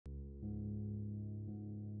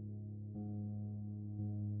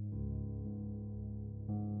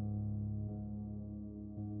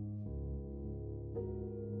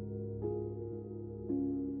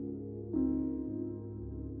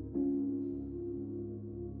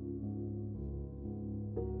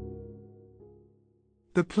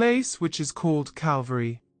The place which is called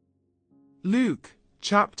Calvary. Luke,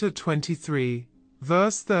 chapter 23,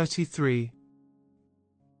 verse 33.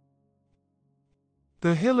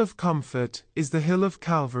 The hill of comfort is the hill of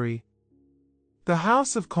Calvary. The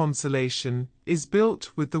house of consolation is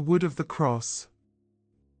built with the wood of the cross.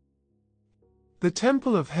 The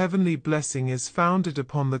temple of heavenly blessing is founded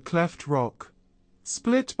upon the cleft rock,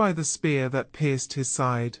 split by the spear that pierced his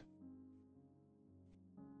side.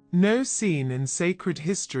 No scene in sacred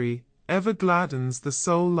history ever gladdens the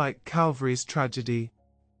soul like Calvary's tragedy.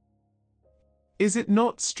 Is it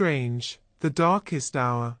not strange, the darkest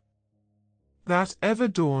hour that ever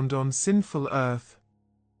dawned on sinful earth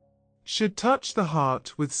should touch the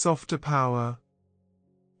heart with softer power,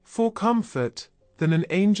 for comfort, than an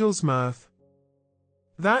angel's mirth,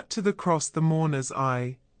 that to the cross the mourner's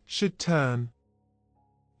eye should turn,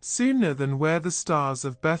 sooner than where the stars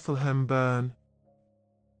of Bethlehem burn.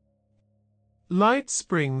 Light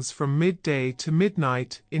springs from midday to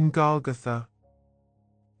midnight in Golgotha.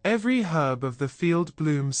 Every herb of the field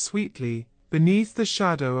blooms sweetly beneath the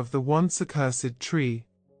shadow of the once accursed tree.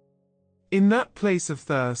 In that place of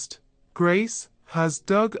thirst, grace has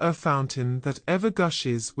dug a fountain that ever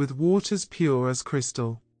gushes with waters pure as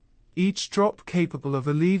crystal, each drop capable of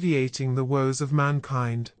alleviating the woes of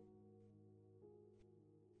mankind.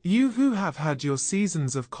 You who have had your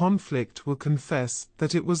seasons of conflict will confess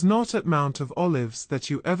that it was not at Mount of Olives that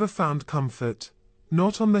you ever found comfort,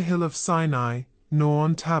 not on the hill of Sinai, nor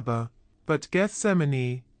on Tabor, but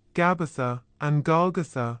Gethsemane, Gabbatha, and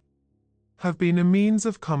Golgotha have been a means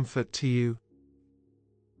of comfort to you.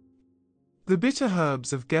 The bitter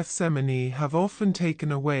herbs of Gethsemane have often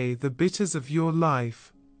taken away the bitters of your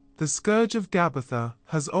life. The scourge of Gabbatha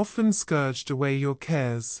has often scourged away your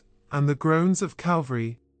cares, and the groans of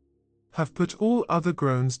Calvary have put all other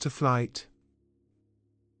groans to flight.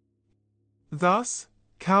 Thus,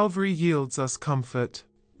 Calvary yields us comfort,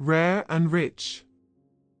 rare and rich.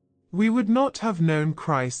 We would not have known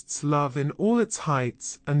Christ's love in all its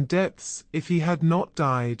heights and depths if he had not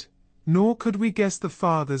died, nor could we guess the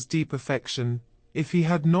Father's deep affection if he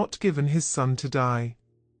had not given his Son to die.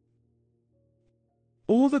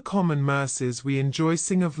 All the common mercies we enjoy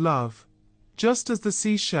sing of love, just as the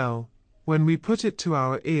seashell, when we put it to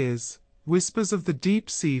our ears, whispers of the deep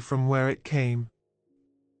sea from where it came.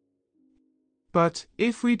 But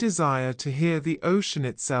if we desire to hear the ocean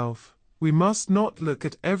itself, we must not look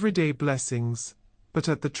at everyday blessings, but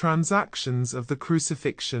at the transactions of the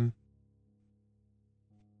crucifixion.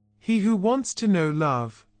 He who wants to know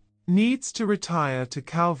love needs to retire to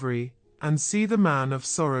Calvary and see the man of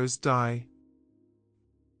sorrows die.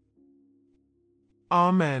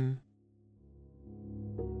 Amen.